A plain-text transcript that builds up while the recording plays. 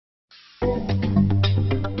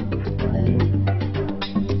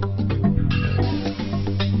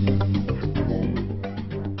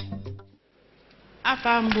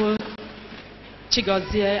Afambo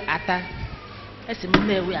Chigozie Ata.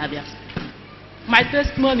 My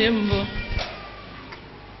testimony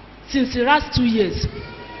since the last 2 years,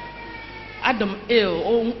 Adam ill.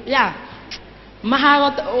 Oh yeah,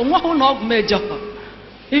 my major.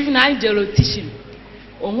 Even I do teaching.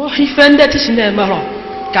 Oh, he found that teaching them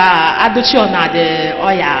ka adoption na the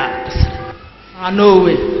oya. No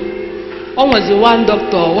way. Almost the one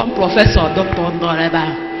doctor, one professor, doctor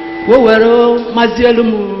Noreba. We were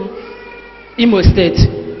Mazielum Imo State.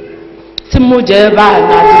 Timu Jeba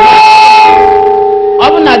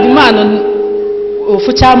na the man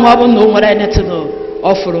ofucha mo bụ no nwere anything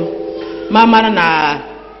offer. Mama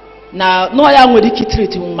na no ya nwere ike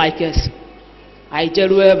treat my case. I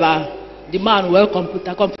jeru eba the man well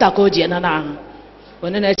computer ko je na na.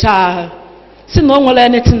 When na cha si no nwere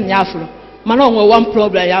anything ya afro. Mana onwe one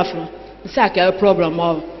problem ya afro. Say a problem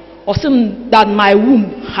or some that my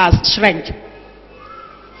womb has shrunk.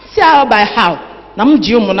 See how by how? Nam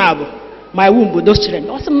jiumunabo. My womb would shrink.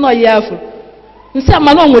 Or some no yearful. And say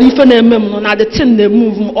my long will even na the tin they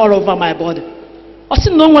move all over my body. Or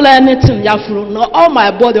some no one anything yafru, no all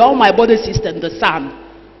my body system, the sun.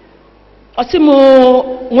 Or some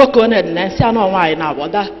work on it and say no why now.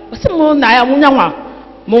 Or some more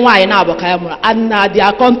Nayamunawa, Moai Nabo Kayamura, and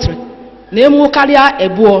their country. Name Karia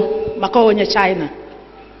Ebo. Makonya China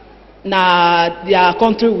na their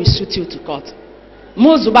country will suit you to court.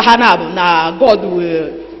 Most Bahanab na God will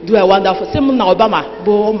do a wonderful same na Obama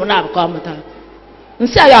bo monab komata. And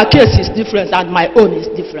say your case is different and my own is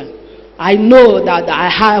different. I know that I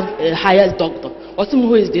have a highest doctor. Or some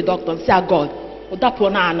who is the doctor say God.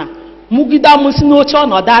 Odaponana. Mugida musino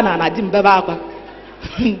chon or dana na dimbeba kwa.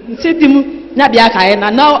 Say dim nabiaka na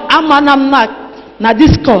now amanam na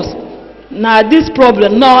this cause. Na this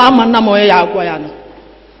problem no amana mo ya agwa ya no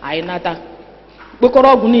ai nata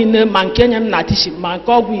gbekoro ogwu niile ma nke nyem na tishi ma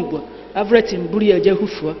nke ogwu igbo everything buru eje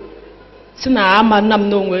hufuo si na amana m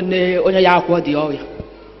no nwe ne onye ya akwo di oya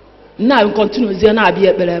na continue zie na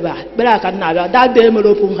abia ekpere ebe a ekpere aka na abia that day mere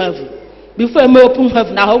open heaven before me open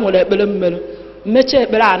heaven na ho nwere ekpere mmere mmeche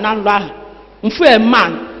ekpere a na nro ahụ mfu a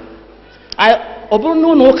man I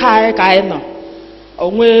oburu no ụka anyị ka anyị nọ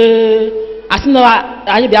onwe asina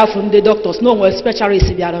anyị bịa fụ ndị doctors no nwere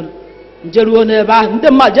specialist bịara njeruo n'ebe ahụ ndị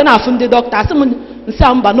mmadụ je na-afụ ndị doctor asị m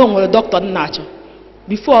nsa mba no nwere doctor na-achọ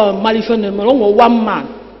before malife na mere onwe one man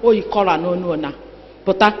oyi kọra n'onu na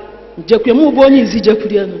pụta njekwe m bụ onye izi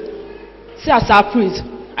jekwuri enu say as priest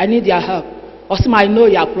I need your help osim I know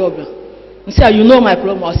your problem say you know my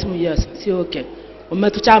problem osim yes say okay o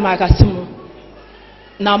metụcha m aka sim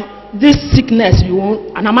na this sickness you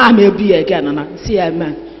won't and I'm maybe again na say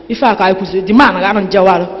amen. If I can put the man around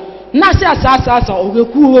Jawar, Nasi Assasa or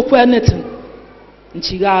Goku anything.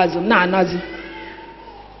 Nchigazo, Nazi.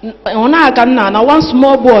 On I can now one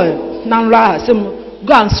small boy, Nanra, some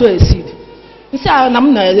go and sow a seed. Instead,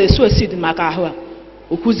 I'm not a sow a seed in Makawa.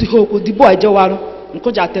 Ukuzi Hoku, the boy Jawar, and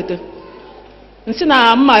Kojatete. Instead,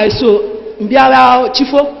 my so Biara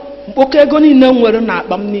Chifo, Bokegoni no more than that,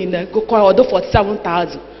 Bamnina, go call order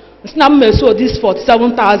 47,000. It's not me so this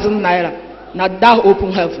 47,000 naira. Na that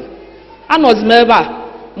open heaven. And was never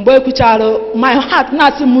my heart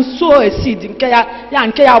not to sow a seed in Kaya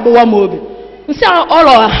Boa Mobi. You see all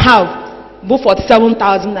I have both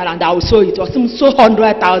 47,000 naira and I will sow it or some so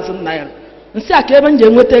 100,000 naira. And see I came and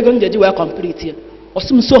you were complete here. Or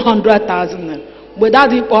some so 100,000 naira.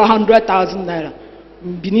 Without it or 100,000 naira.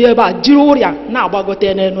 Be nearby Juria now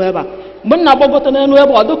Bogotan and Weber. When I Bogotan and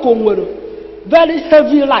Weber or the Congo. Very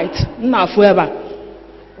heavy light now forever.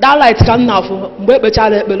 That light can now for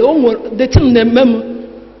the team name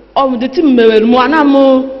of the team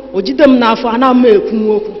Moanamo, or Jidam now for an army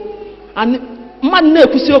and man ne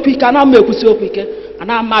Kusiopi can I make Kusiopi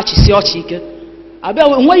and I match your chicken. I bet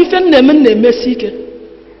when you find them in the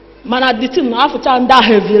Messike. Man at the team after that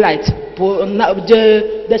heavy light,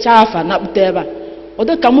 the chafa, not whatever. Or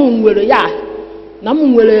the Camoon will ya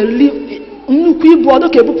Namun will leave Nuki Bodo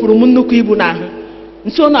Capu Munuki Buna.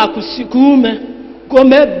 And so now Kusukume. Come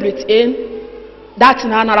breathe in. That's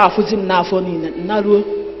an hour of him now for Naru.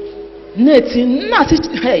 Netting, not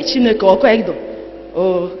hey, Chineke or Quagdo.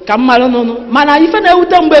 Oh, Kamala no. Mana, if I know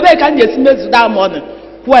them, baby, can just make that morning.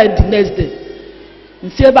 Why the next day?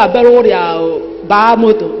 In Silva Beroria,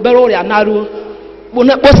 Bamoto, Beroria Naru. When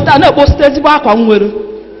it was stand up, was steady back on Widow.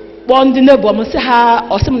 One dinner bomb, say her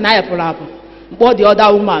or some nine for apple. Bought the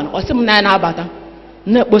other woman or some 9 abata.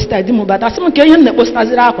 Net was steady, but as some Kenyan that was as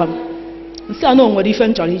it happened. Nsi ano nwere ife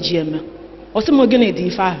nchọrọ iji eme osi m gịnị dị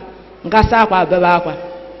ife ahụ ngasa akwa bebe akwa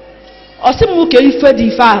osi m ke ife dị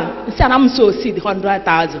ife ahụ nsi ana m so seed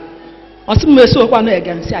 100,000 osi m eso kwa no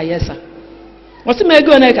ege nsi ayesa Ọsị m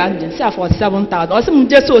ego one ka m ji nsị a 47,000. Ọsị m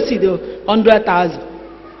je so seed 100,000.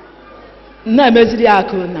 Na emeziri ya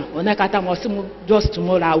akụ na one kata m ọsị m just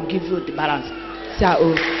tomorrow I will give you the balance. Sị a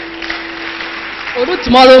oru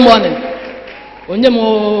tomorrow morning onye m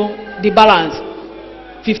the balance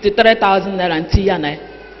 53,000 naira nti ya na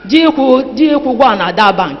ji ikwu ụgwọ na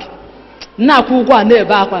da bank na-akwụ ụgwọ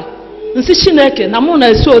na-ebe akwa nsị Chineke na mụ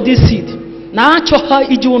na-eso this seed na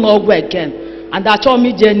achọghị iji ụlọ ọgwụ again and achọghị m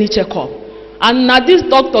ije ni check up and na these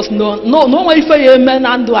doctors no onwe ife ya eme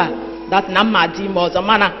na ndụ a that na mma dị ime ọzọ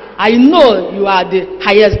mana I know you are the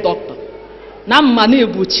highest doctor na mma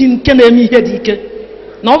na-ebu chi nke na-eme ihe dị ike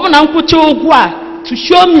na ọ bụ na nkwụcha ụgwọ a to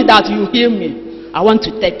show me that you hear me I want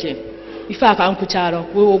to take him ife a ka m kwụchara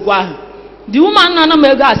kwụọ ụgwọ ahụ the woman na m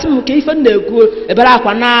ego asị m ka ife m na-egwu ebere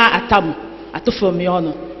akwa na-ata m atụfu m ya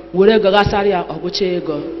ọnụ were ego gasara ya ọgwụcha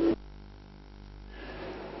ego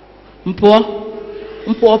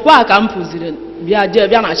mpụọ a ka m pụziri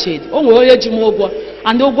bịa na shade o nwere onye ji m ụgwọ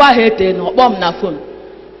and ụgwọ ahụ ete na ọkpọ m na fon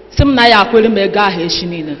sị m na ya akwere m ego ahụ echi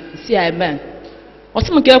niile si ya amen ọ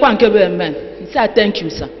sị m ka ekwa nke bụ amen si ya thank you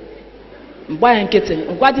sir mgba ya nkịtị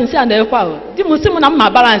ngwa dị nsị a na-ekwa ahụ di m sị m na m ma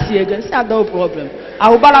balansị ego nsị a no problem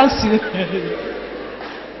ahụ balansị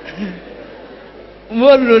m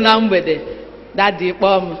ruru na mgbede dadi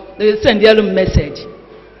kpọọ m send elu m meseji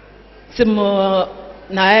sị m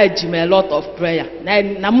na eji m a lot of prayer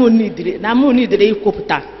na mụ nidiri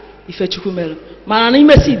ikwupụta ife Chukwu mere mana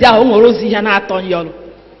n'ime seed ahụ o nwere ozi ihe na-atọ ya ọrụ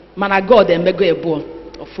mana God emego ebuo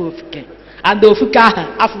ofuke and ofuke ahụ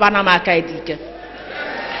afụbana m aka dị ike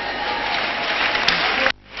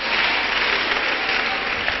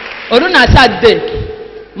oru na Saturday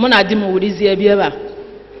mụ na di m wurizie ebe a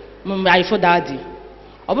m ifo dadi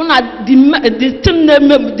ọ bụ na the thing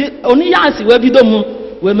na-eme onye ihe asị wee bido m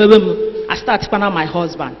wee mewe m I start pana my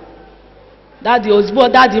husband daddy ozugbo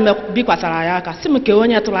daddy bikwasara ya aka sị m ka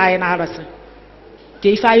onye tụrụ anyị na-arụsị ka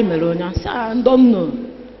ife anyị mere onye sị ndọnno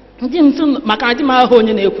ndị m maka na di m ahụ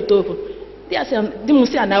onye na-ekwute okwu di m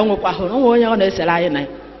sị ya na onwekwa hụrụ onwe onye ọ na-esere anyị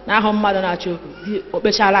na ahụ mmadụ na-achọ okwu di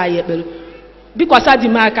okpechara anyị ekpere bikwasa di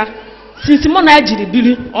m aka since mụ na ya jiri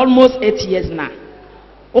biri almost 8 years na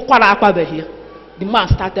ụkwara akwabeghị the man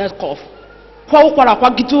started cough kwa ụkwara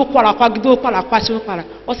kwagide ụkwara kwasị ụkwara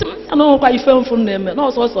ọ sị m na onwekwa ife mfu na-eme na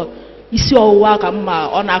ọsọsọ isi ọwụwa ka mma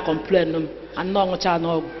ọ na-akọmplen m anọ ọṅụcha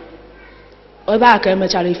n'ọgwụ ebe a ka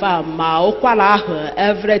emechara ife a ma ụkwara ahụ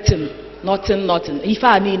everything nothing ife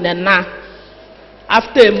a niile na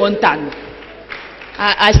after a month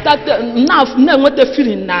I started na-enweta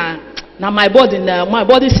feeling na my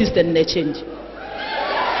body system na change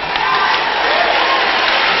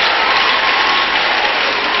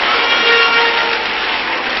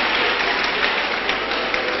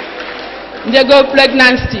ndị go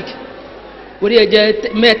pregnant stick were eje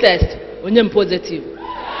mee test onye m positive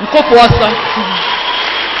nkụpụ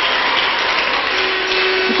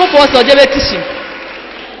ọsọ jebe teaching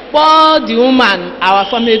kpọọ the woman our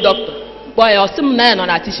family doctor kpọọ ya ọsị m na ya nọ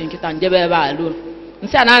na teaching nkịta njebe ebe a ruo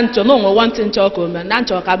nsị a na nchọ na onwe nwantị nchọ ka ome na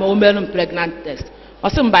nchọ ka o mere m pregnant test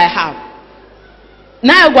ọsị m by how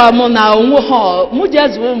na ya gwa m na onwe ha mụ ji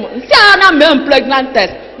ezu ụmụ nsị a na mee m pregnant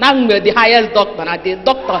test na mgbe the highest doctor na the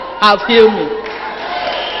doctor have healed me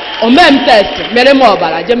o mee m test mere m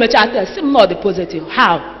ọbara je mechaa test sị m na ọ dị positive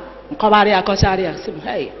how nkọbarị akọcharị ya sị m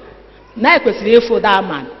hey na ekwesịrị ịfụ that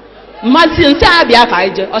man mmasị nsị a bịa ka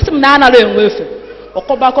anyị je ọ sị m na anara enwe efe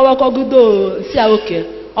ọkọbakọbakogido nsị a oke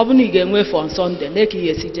ọ bụ na ị ga-enwe efe on Sunday na-eke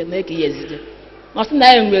ihe esije na-eke ihe ezije ọ sị na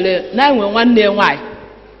enwe nwanne nwaanyị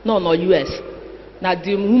nọ US na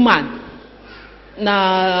the woman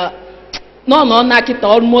nọ na kịta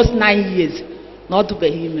almost 9 years na ọ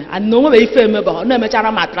dụbeghị ime and na onwebeghị ife emeba ọ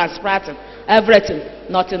na-emechara ma transplanting everything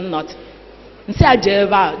nothing nsị a jee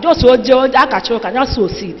ebe a just oje akacha ụka ya so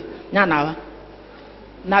seed ya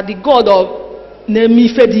na the God of na-eme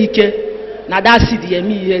ife dị ike na that seed ya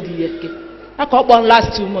eme ihe dị ike ya ka ọ kpọrọ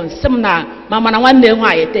last 2 months sị m na mana nwanne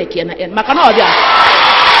nwaanyị teke na maka na ọ bịa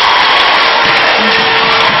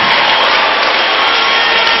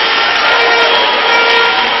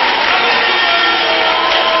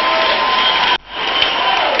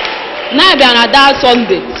na-abịa na that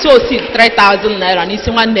Sunday so seed 3,000 naira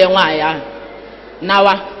n'isi nwanne nwaanyị ahụ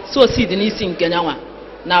nawa so seed n'isi nke nyanwa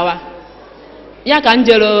nawa ya ka m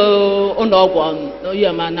jere ụlọọgwụ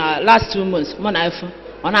oyi ma na last 2 months mụ na efu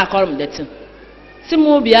ọ na-akọrọ m detin si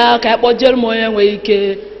m bịa ka ekpọjere m onye nwere ike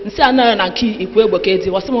nsị anọrọ na nke ikwu egbe ka edi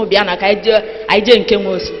ọsị m bịa na ka anyị jee nke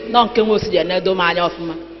nwe osu nọ nke nwe osu ji enedo m anya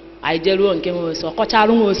ọfụma anyị jee ruo nke nwe osu ọ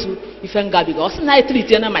kọcharụ nwe osu ife ngabiga ọsị na anyị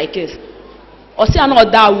triti na my case ọsị ya na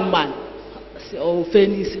ọda woman ofe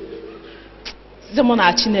n'isi si mụ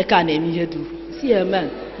na Chineke a na-eme ihe duru si amen.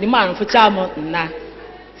 The man for Chamo na.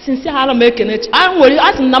 Since I don't make it, I'm worried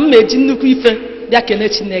as an amazing new creeper, they can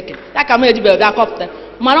let you naked. That can make you back up there.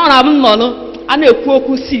 Man, I haven't known. I know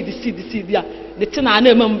who see the tin I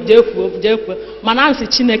name Jeff, Manansi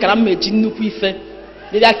Chinek, I'm making new creeper.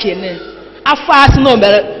 Did I can? I fast no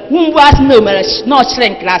better, whom was no better, not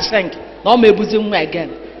shrink, last shrink, no may bosom again.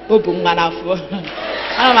 Open man off.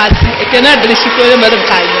 I cannot really shoot Madam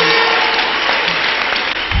Simon.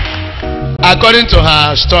 According to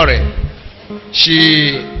her story,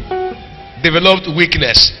 she developed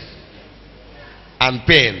weakness and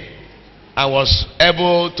pain and was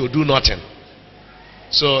able to do nothing.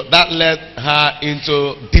 So that led her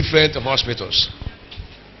into different hospitals.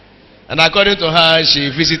 And according to her, she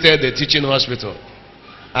visited the teaching hospital.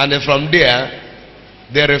 And then from there,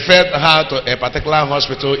 they referred her to a particular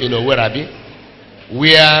hospital in Owerabi,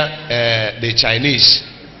 where the Chinese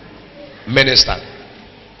minister.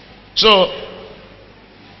 So,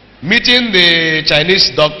 meeting the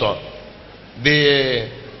Chinese doctor, the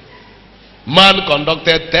man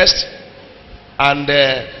conducted tests and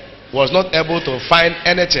was not able to find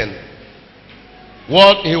anything.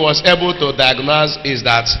 What he was able to diagnose is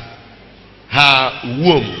that her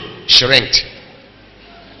womb shrinked.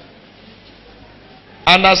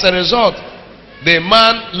 And as a result, the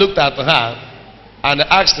man looked at her and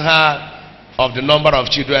asked her of the number of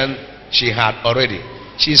children she had already.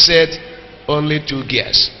 She said, only 2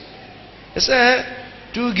 girls. He said,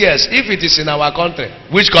 2 girls. If it is in our country,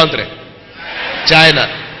 which country? China.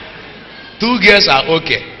 2 girls are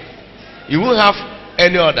okay. You won't have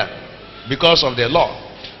any other because of the law.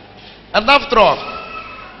 And after all,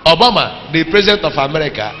 Obama, the president of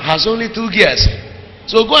America, has only 2 girls.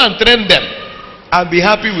 So go and train them and be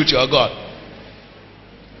happy with your God.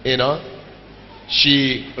 You know,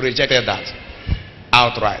 she rejected that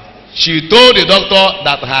outright. She told the doctor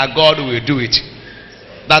that her God will do it.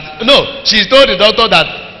 That no, she told the doctor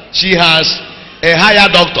that she has a higher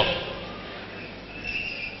doctor.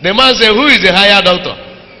 The man said, who is the higher doctor?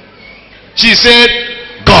 She said,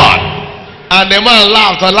 God. And the man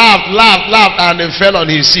laughed, and he fell on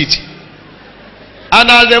his seat. And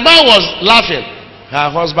as the man was laughing, her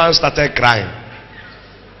husband started crying.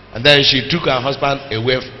 And then she took her husband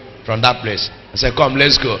away from that place and said, come,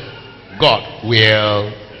 let's go. God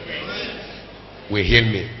will heal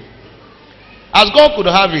me. As God could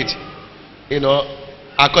have it, you know,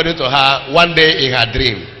 according to her, one day in her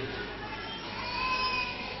dream,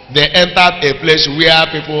 they entered a place where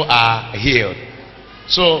people are healed.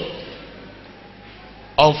 So,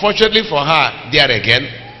 unfortunately for her, there again,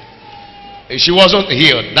 she wasn't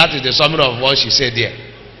healed. That is the summary of what she said there.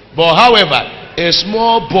 But however, a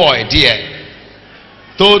small boy there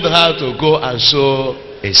told her to go and sow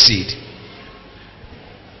a seed.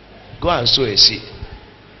 Go and sow a seed.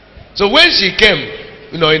 So when she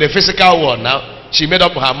came, you know, in the physical world now, she made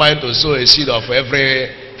up her mind to sow a seed of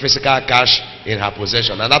every physical cash in her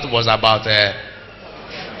possession. And that was about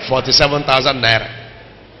 47,000 naira.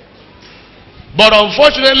 But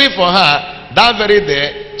unfortunately for her, that very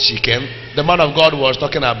day she came, the man of God was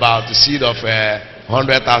talking about the seed of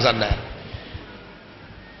 100,000 naira.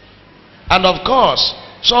 And of course,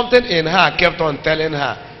 something in her kept on telling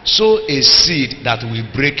her, sow a seed that will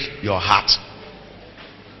break your heart.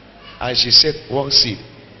 And she said, what seed?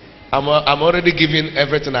 I'm already giving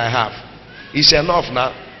everything I have. It's enough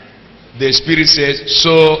now. The Spirit says,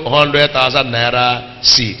 sow 100,000 naira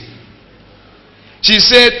seed. She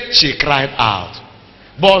said she cried out.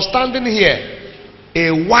 But standing here,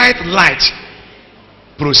 a white light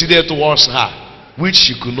proceeded towards her, which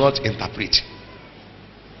she could not interpret.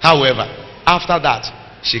 However, after that,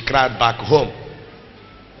 she cried back home.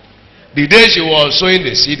 The day she was sowing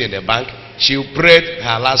the seed in the bank, she prayed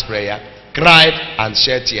her last prayer, cried and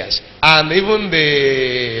shed tears. And even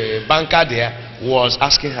the banker there was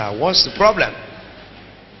asking her, what's the problem?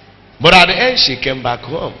 But at the end, she came back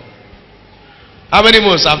home. How many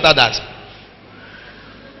months after that?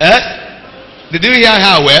 Did you hear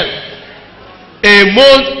her well? A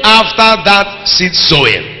month after that seed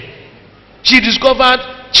sowing, she discovered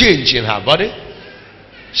change in her body.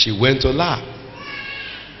 She went to lab.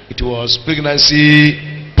 It was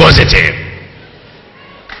pregnancy positive.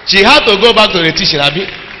 She had to go back to the teaching, Abi,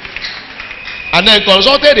 and then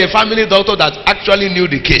consulted a family doctor that actually knew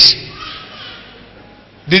the case.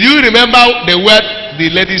 Did you remember the word the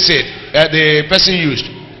lady said, the person used?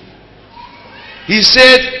 He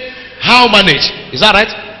said, how manage? Is that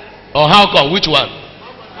right? Or how come? Which one?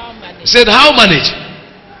 How manage? He said, how manage?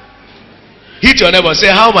 Hit your neighbor, say,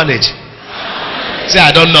 how manage? Say,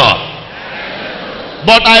 I don't know.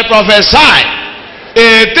 But I prophesy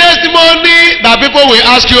A testimony that people will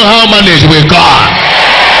ask you how manage with God.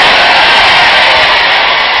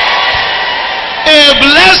 A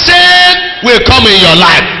blessing will come in your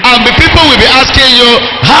life, and the people will be asking you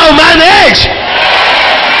how manage.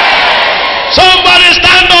 Somebody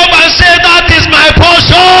stand up and say, that is my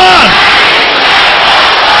portion.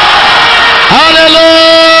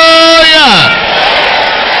 Hallelujah.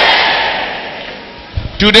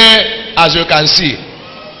 Today, as you can see,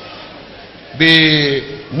 the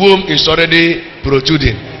womb is already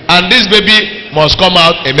protruding, and this baby must come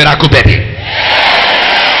out a miracle baby.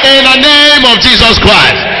 In the name of Jesus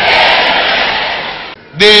Christ.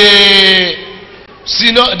 The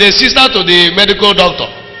sister to the medical doctor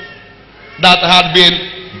that had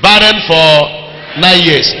been barren for 9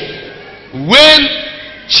 years, when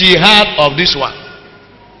she heard of this one,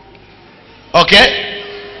 okay,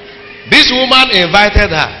 this woman invited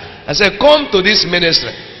her and said, come to this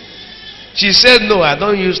ministry. She said, no, I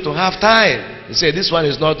don't used to have time. He said, this one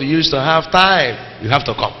is not used to have time. You have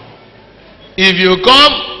to come. If you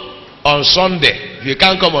come on Sunday, if you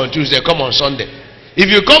can't come on Tuesday, come on Sunday. If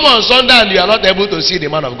you come on Sunday and you are not able to see the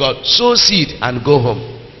man of God, sow seed and go home.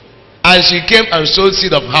 And she came and sowed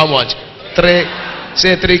seed of how much?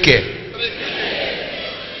 3K.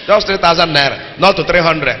 Just 3,000 naira. Not to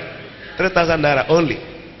 300. 3,000 naira only.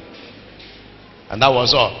 And that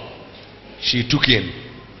was all. She took in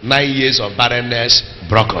 9 years of barrenness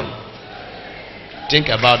broken. Think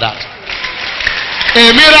about that.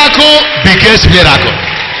 A miracle begets miracle.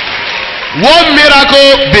 One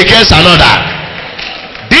miracle begets another.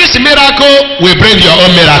 This miracle will bring your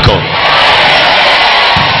own miracle.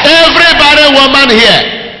 Every barren woman here,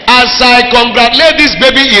 as I congratulate this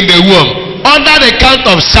baby in the womb, under the count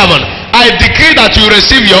of 7, I decree that you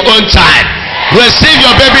receive your own child. Receive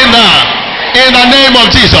your baby now. In the name of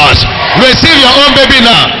Jesus. Receive your own baby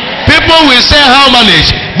now. People will say how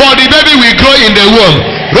manage, but the baby will grow in the womb.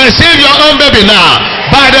 Receive your own baby now.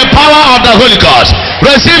 By the power of the Holy Ghost.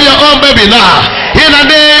 Receive your own baby now. In the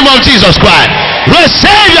name of Jesus Christ.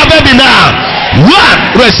 Receive your baby now.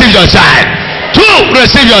 1, receive your child. 2,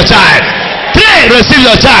 receive your child. 3, receive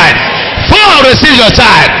your child. 4, receive your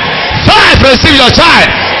child. 5, receive your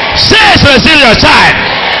child. 6, receive your child.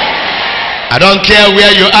 I don't care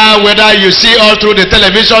where you are, whether you see all through the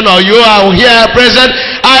television or you are here present.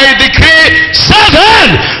 I decree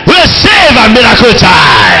 7, receive a miracle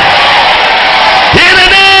child. In the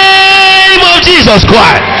name of Jesus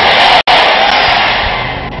Christ.